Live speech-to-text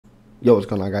Yo, what's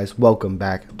going on, guys? Welcome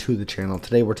back to the channel.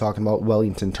 Today we're talking about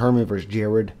Wellington Turman versus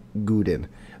Jared Gooden.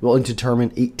 Wellington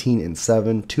Turman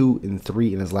 18-7,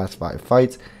 2-3 in his last 5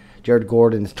 fights. Jared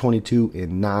Gooden is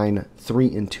 22-9,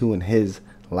 3-2 in his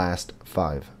last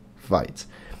 5 fights.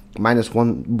 Minus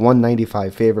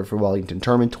 195 favorite for Wellington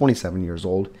Turman, 27 years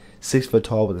old, 6 foot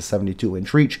tall with a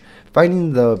 72-inch reach.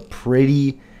 Fighting the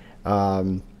pretty,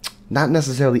 not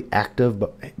necessarily active,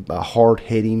 but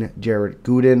hard-hitting Jared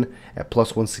Gooden at plus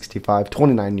 165,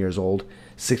 29 years old,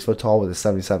 6 foot tall with a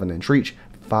 77-inch reach,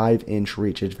 5-inch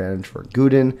reach advantage for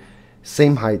Gooden.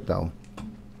 Same height, though.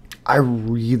 I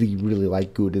really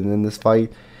like Gooden in this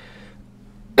fight.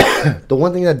 The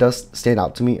one thing that does stand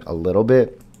out to me a little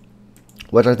bit,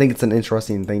 which I think it's an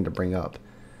interesting thing to bring up.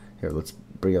 Here, let's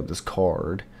bring up this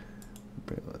card.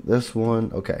 This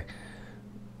one, okay.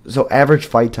 So average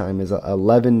fight time is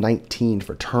 11:19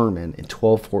 for Turman and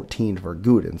 12:14 for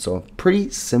Gooden. So pretty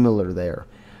similar there.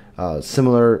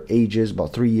 Similar ages,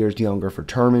 about 3 years younger for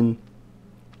Turman.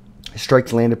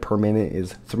 Strikes landed per minute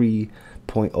is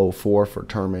 3.04 for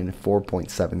Turman,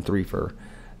 4.73 for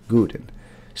Gooden.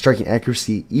 Striking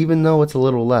accuracy, even though it's a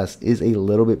little less, is a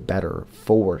little bit better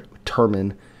for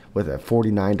Turman with a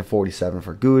 49-47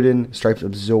 for Gooden. Strikes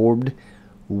absorbed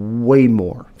way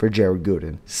more for Jared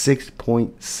Gooden,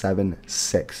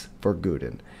 6.76 for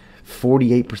Gooden.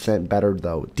 48% better,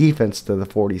 though, defense to the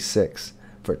 46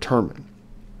 for Turman.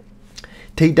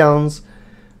 Takedowns,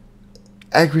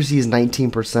 accuracy is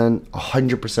 19%,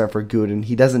 100% for Gooden.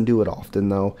 He doesn't do it often,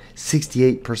 though.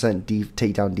 68%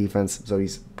 takedown defense, so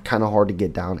he's kind of hard to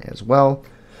get down as well.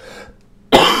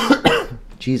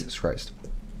 Jesus Christ.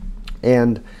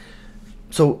 And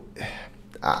so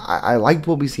I liked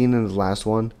what we seen in his last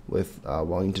one with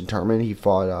Wellington Turman. He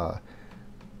fought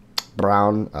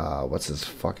Brown. What's his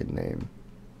fucking name?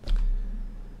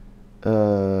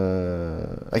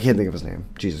 I can't think of his name.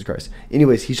 Jesus Christ.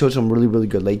 Anyways, he showed some really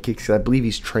good leg kicks. I believe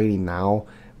he's training now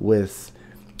with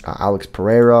Alex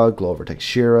Pereira, Glover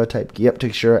Teixeira type. Yep,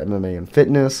 Teixeira MMA and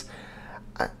Fitness.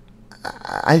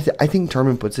 I think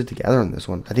Turman puts it together in this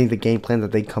one. I think the game plan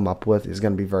that they come up with is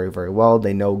going to be very well.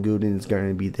 They know Gooden is going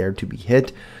to be there to be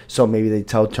hit, so maybe they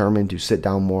tell Turman to sit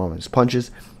down more on his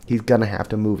punches. He's going to have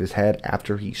to move his head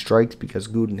after he strikes because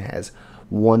Gooden has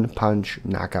one punch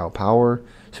knockout power,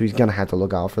 so he's going to have to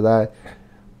look out for that.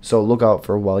 So look out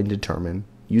for Wellington Turman.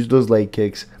 Use those leg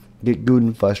kicks, get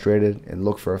Gooden frustrated, and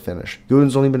look for a finish.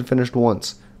 Gooden's only been finished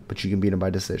once, but you can beat him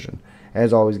by decision.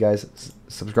 As always, guys,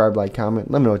 subscribe, like, comment.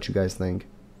 Let me know what you guys think.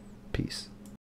 Peace.